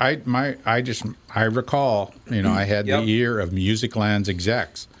 I recall, I had the ear of Musicland's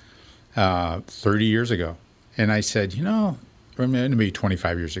execs, 30 years ago. And I said, or maybe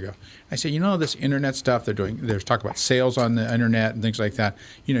 25 years ago. I said, this internet stuff there's talk about sales on the internet and things like that.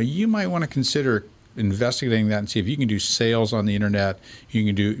 You might want to consider investigating that and see if you can do sales on the internet. You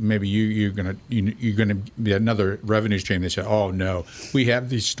can do, maybe you're gonna be another revenue stream. They said, oh no, we have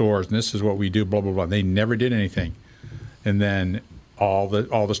these stores and this is what we do, blah blah blah. They never did anything, and then all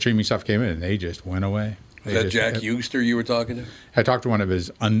the streaming stuff came in and they just went away. Was that Jack Euster you were talking to? I talked to one of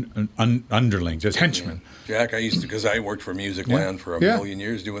his underlings, his henchmen. Yeah. Jack, I used to, because I worked for Musicland for a million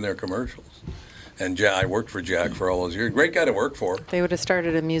years doing their commercials. And I worked for Jack for all those years. Great guy to work for. They would have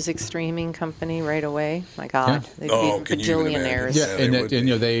started a music streaming company right away. My God, they'd be bajillionaires.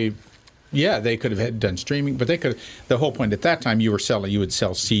 They could have done streaming, but they could. The whole point at that time, you would sell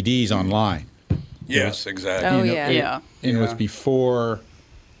CDs online. Yes, exactly. And it was before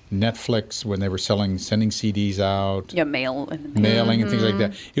Netflix, when they were sending CDs out. Yeah, mailing and things like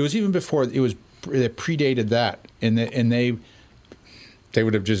that. It was even before. It predated that, and they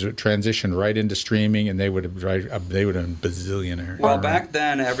would have just transitioned right into streaming, and they would have been bazillionaires. Well, back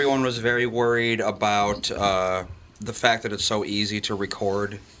then, everyone was very worried about the fact that it's so easy to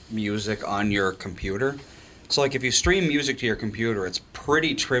record music on your computer. So, like, if you stream music to your computer, it's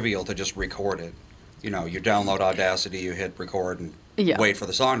pretty trivial to just record it. You download Audacity, you hit record, and wait for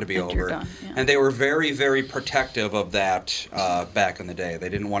the song to be over. Done, And they were very, very protective of that back in the day. They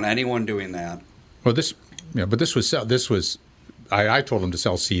didn't want anyone doing that. Well, this was. I told him to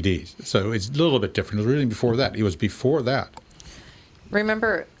sell CDs, so it's a little bit different. It was really before that. It was before that.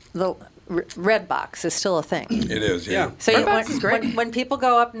 Remember, the Redbox is still a thing. It is, yeah. So when people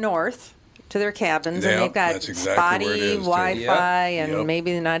go up north to their cabins and they've got spotty Wi-Fi and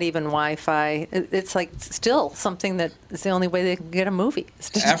maybe not even Wi-Fi, it's like still something that is the only way they can get a movie.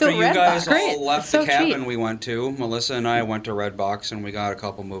 After you guys all left the cabin we went to, Melissa and I went to Redbox and we got a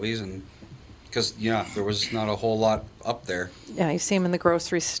couple movies and. Because, there was not a whole lot up there. Yeah, you see them in the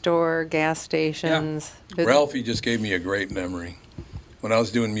grocery store, gas stations. Yeah. Ralphie just gave me a great memory. When I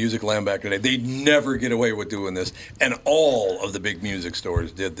was doing Musicland back in the day, they'd never get away with doing this. And all of the big music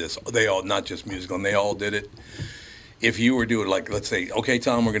stores did this. They all, not just Musicland, they all did it. If you were doing, like, let's say, okay,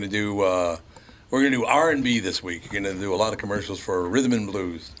 Tom, we're going to do R&B this week. You're going to do a lot of commercials for rhythm and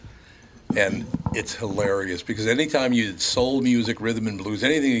blues. And it's hilarious because anytime you did soul music, rhythm and blues,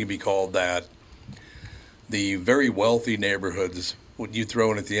 anything can be called that, the very wealthy neighborhoods, what you throw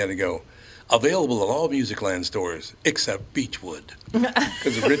in at the end and go, available at all Musicland stores except Beechwood.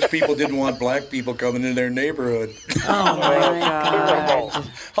 Because the rich people didn't want black people coming in their neighborhood. Oh, my God.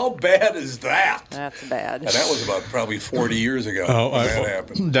 How bad is that? That's bad. And that was about probably 40 years ago when that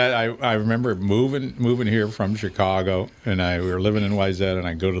happened. I remember moving here from Chicago, and we were living in Wayzata, and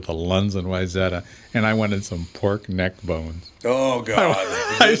I go to the Lunds in Wayzata, and I wanted some pork neck bones. Oh, God.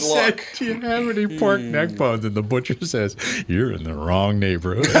 I said, do you have any pork neck bones? And the butcher says, you're in the wrong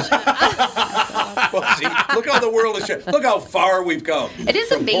neighborhood. Well, see, look how the world has changed. Look how far we've come. It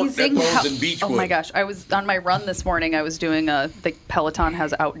is amazing how. Oh my gosh! I was on my run this morning. I was doing the Peloton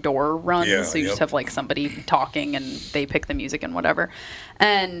has outdoor runs, so you just have like somebody talking and they pick the music and whatever.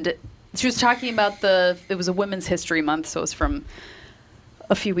 And she was talking about it was a Women's History Month, so it was from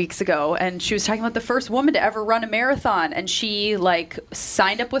a few weeks ago, and she was talking about the first woman to ever run a marathon, and she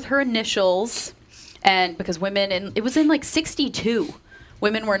signed up with her initials, and because women, and it was in 62.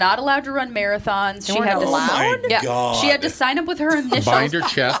 Women were not allowed to run marathons. She had to God. She had to sign up with her initials. Bind her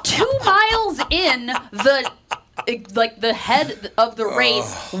chest. 2 miles in, the head of the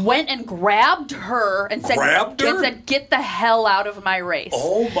race went and grabbed her and said, "Get the hell out of my race."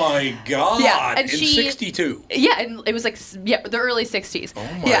 Oh my God! Yeah, and in 62. Yeah, and it was the early 60s. Oh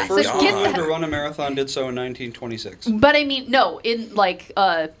my God! First woman to run a marathon did so in 1926. But I mean, no, in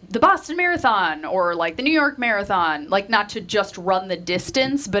the Boston Marathon or the New York Marathon, not to just run the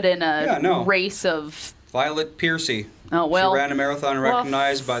distance, but in a race of. Violet Piercy. Oh, well. She ran a marathon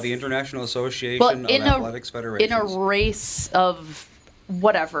recognized by the International Association of Athletics Federations. In a race of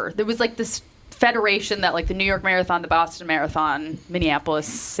whatever. There was this federation that the New York Marathon, the Boston Marathon, Minneapolis,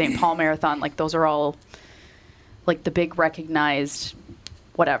 St. Paul Marathon, those are all the big recognized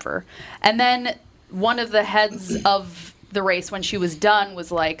whatever. And then one of the heads of the race when she was done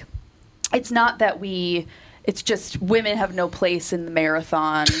was it's not that it's just women have no place in the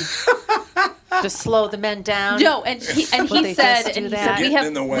marathon. To slow the men down. No, and he said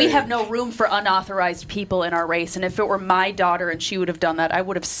we have no room for unauthorized people in our race, and if it were my daughter and she would have done that, I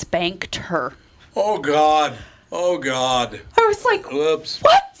would have spanked her. Oh God! Oh God! I was like, whoops!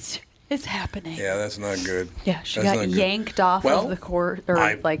 What is happening? Yeah, that's not good. Yeah, she got yanked off of the court,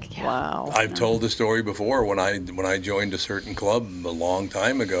 wow. I've told the story before when I joined a certain club a long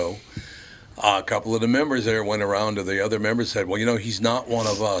time ago. A couple of the members there went around to the other members and said, well, he's not one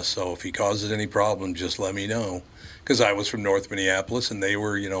of us, so if he causes any problems, just let me know. Because I was from North Minneapolis, and they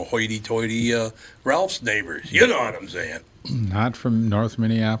were, hoity-toity Ralph's neighbors. You know what I'm saying? Not from North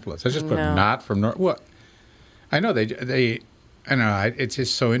Minneapolis. I just put not from North. What? I know they. I know it's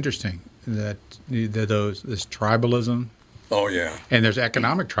just so interesting that this tribalism. Oh yeah. And there's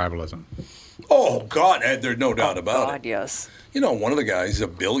economic tribalism. Oh God, there's no doubt about it. God, yes. One of the guys is a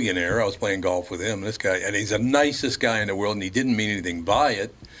billionaire. I was playing golf with him. This guy, and he's the nicest guy in the world, and he didn't mean anything by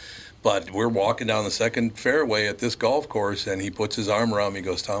it. But we're walking down the second fairway at this golf course, and he puts his arm around me and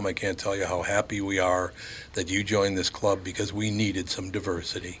goes, Tom, I can't tell you how happy we are that you joined this club because we needed some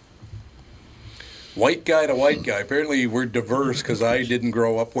diversity. White guy to white guy. Apparently, we're diverse because I didn't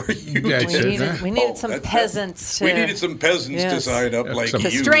grow up where you did. We needed some peasants to... We needed some peasants to sign up like you. To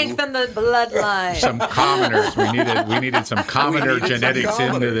strengthen the bloodline. Some commoners. We needed some commoner genetics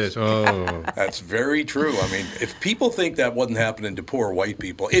into this. Oh. That's very true. I mean, if people think that wasn't happening to poor white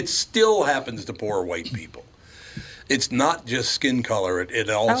people, it still happens to poor white people. It's not just skin color. It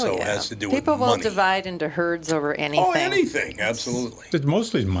also has to do with money. People will divide into herds over anything. Oh, anything. Absolutely. It's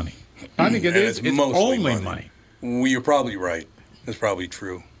mostly money. I think it's only money. Well, you're probably right. That's probably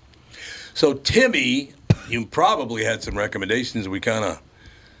true. So, Timmy, you probably had some recommendations. We kind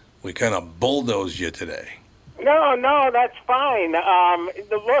of bulldozed you today. No, that's fine.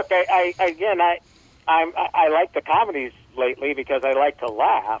 Look, I like the comedies lately because I like to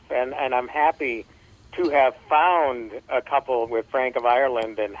laugh, and I'm happy to have found a couple with Frank of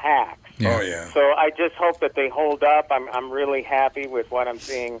Ireland and Hacks. Yeah. Oh yeah. So I just hope that they hold up. I'm really happy with what I'm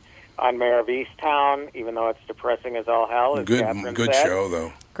seeing on Mayor of Easttown, even though it's depressing as all hell. As Good show,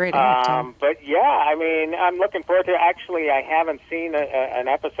 though. Great acting. But yeah, I mean, I'm looking forward to it. Actually, I haven't seen an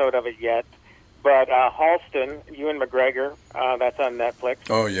episode of it yet. But Halston, Ewan McGregor, that's on Netflix.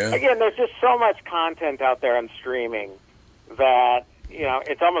 Oh, yeah. Again, there's just so much content out there on streaming that,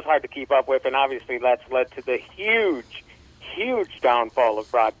 it's almost hard to keep up with. And obviously that's led to the huge downfall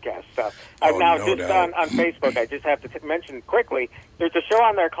of broadcast stuff. On Facebook, I just have to mention quickly, there's a show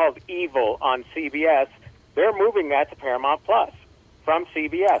on there called Evil on CBS. They're moving that to Paramount Plus from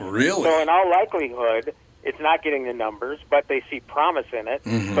CBS. Really? So in all likelihood, it's not getting the numbers, but they see promise in it,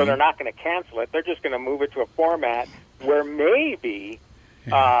 so they're not going to cancel it. They're just going to move it to a format where maybe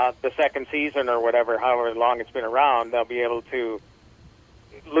the second season or whatever, however long it's been around, they'll be able to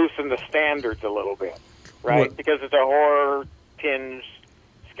loosen the standards a little bit. Right, because it's a horror, tinged,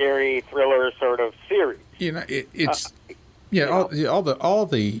 scary thriller sort of series. All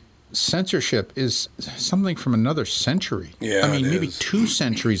the censorship is something from another century. Yeah, I mean, maybe 2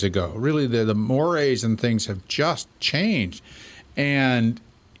 centuries ago. Really, the mores and things have just changed, and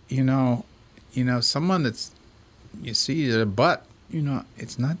someone that's you see a butt,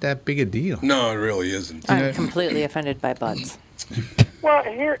 it's not that big a deal. No, it really isn't. I'm completely offended by butts. Well,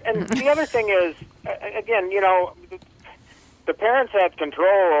 and the other thing is, again, the parents had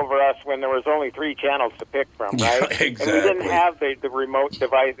control over us when there was only 3 channels to pick from, right? Exactly. And we didn't have the remote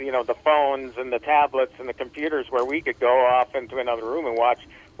device, the phones and the tablets and the computers where we could go off into another room and watch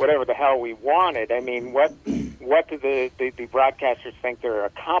whatever the hell we wanted. I mean, what do the broadcasters think they're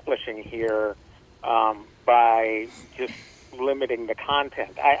accomplishing here by just limiting the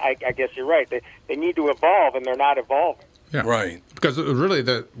content? I guess you're right. They need to evolve, and they're not evolving. Yeah. Right. Because really,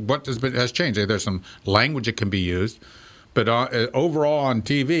 what has changed? There's some language that can be used, but overall on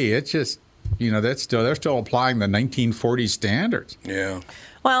TV, it's just they're still applying the 1940s standards. Yeah.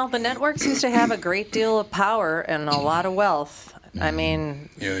 Well, the networks used to have a great deal of power and a lot of wealth. I mean,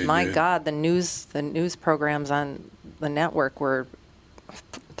 my God, the news programs on the network were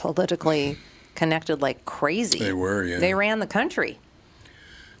politically connected like crazy. They were. Yeah. They ran the country.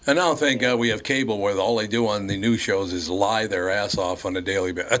 And now, thank God, we have cable where all they do on the news shows is lie their ass off on a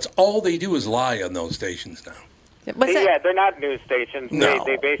daily basis. That's all they do is lie on those stations now. They're not news stations. No,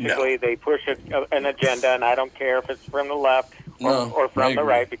 they basically they push an agenda, and I don't care if it's from the left or from the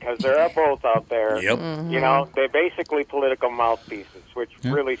right, because there are both out there. Yep. Mm-hmm. They're basically political mouthpieces, which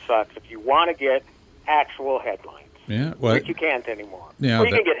really sucks. If you want to get actual headlines, which you can't anymore. Yeah, you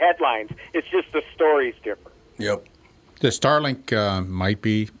can get headlines. It's just the story's different. Yep. The Starlink might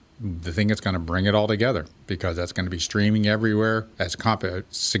be the thing that's going to bring it all together, because that's going to be streaming everywhere as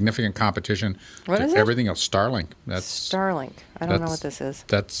significant competition to everything else. Starlink. That's Starlink. I don't know what this is.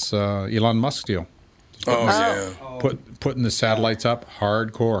 That's Elon Musk's deal. Putting the satellites up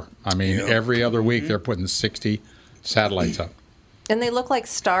hardcore. I mean, every other week they're putting 60 satellites up. And they look like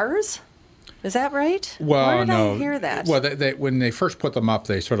stars? Is that right? Well, Where did no. I hear that? Well, they, when they first put them up,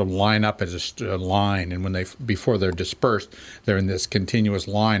 they sort of line up as a line, and before they're dispersed, they're in this continuous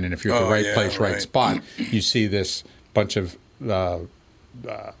line. And if you're at the right place, right spot, you see this bunch of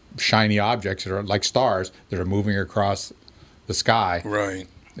shiny objects that are like stars that are moving across the sky. Right.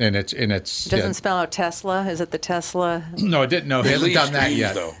 And it's it doesn't spell out Tesla. Is it the Tesla? No, it didn't. No, he hasn't done that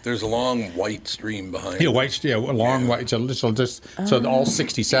yet. Though. There's a long white stream behind. Yeah, white. So all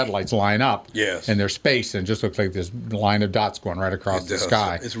 60 satellites line up. Yes. And they're spaced, and it just looks like this line of dots going right across the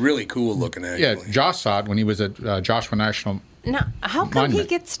sky. It's really cool looking, actually. Yeah, Josh saw it when he was at Joshua National. Now, how come he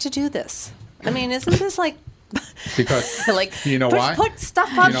gets to do this? I mean, isn't this like? Because like, you know why? Put stuff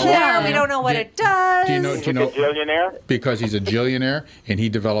up there. We don't know what it does. Do you know? Billionaire? Because he's a billionaire, and he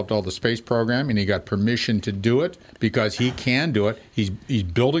developed all the space program, and he got permission to do it because he can do it. He's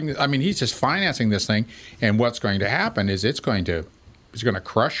building. I mean, he's just financing this thing, and what's going to happen is it's going to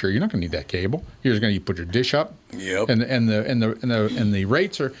crush you. You're not going to need that cable. You're just going to put your dish up. Yep. And the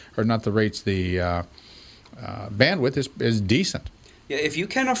rates are not the rates. The bandwidth is decent. Yeah, if you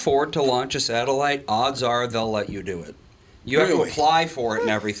can afford to launch a satellite, odds are they'll let you do it. You have to apply for it and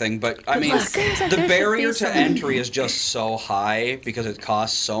everything, but I mean, the barrier to entry is just so high because it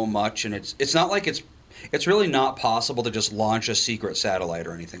costs so much, and it's not like it's really not possible to just launch a secret satellite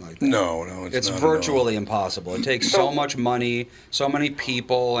or anything like that. No, it's not virtually impossible. It takes so much money, so many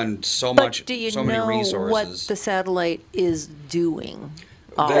people, and so many resources. Do you know what the satellite is doing?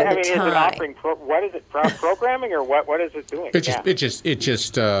 All I mean, the is it time. offering what is it? Programming or what? What is it doing? It's just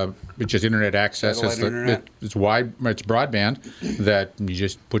internet access. It's wide. It's broadband. That you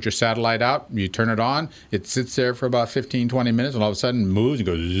just put your satellite out, you turn it on, it sits there for about 15, 20 minutes, and all of a sudden moves and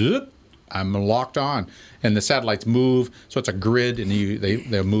goes zip. I'm locked on, and the satellites move. So it's a grid, and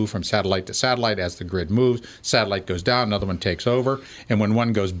they move from satellite to satellite as the grid moves. Satellite goes down, another one takes over, and when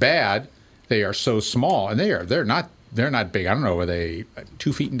one goes bad, they are so small, and they're not big. I don't know, are they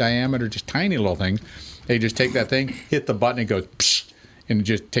 2 feet in diameter, just tiny little things. They just take that thing, hit the button, it goes psh, and it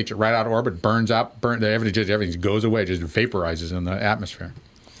just takes it right out of orbit, burns out, everything goes away, just vaporizes in the atmosphere.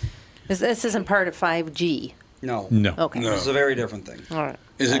 This isn't part of 5G. No. Okay. No. This is a very different thing. All right.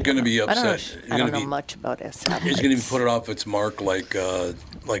 Is it going to be upset? I don't know much about it. Is it going to put it off its mark like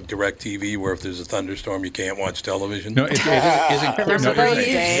DirecTV, where if there's a thunderstorm, you can't watch television? No, it isn't.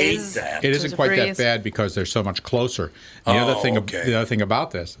 hate that. It isn't quite that bad because they're so much closer. The other thing about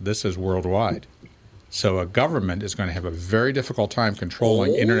this is worldwide. So a government is going to have a very difficult time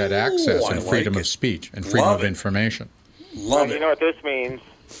controlling internet access and freedom of speech and freedom of information. Well, you know what this means?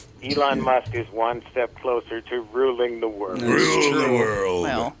 Elon Musk is one step closer to ruling the world. Rule the world.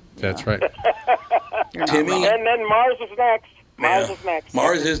 Well, that's right. Timmy. And then Mars is next. Mars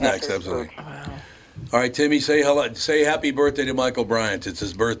is next, absolutely. Wow. All right, Timmy, say hello. Say happy birthday to Michael Bryant. It's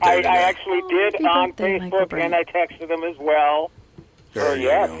his birthday today. I actually did on Facebook, and I texted him as well. So,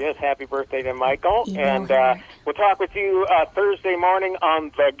 yes, happy birthday to Michael. And we'll talk with you Thursday morning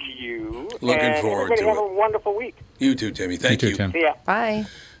on The Q. Looking forward to it. Have a wonderful week. You too, Timmy. Thank you. You too, Tim. See ya. Bye.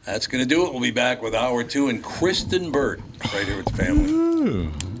 That's going to do it. We'll be back with Hour 2 and Kristen Burt right here with the family.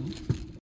 Ooh.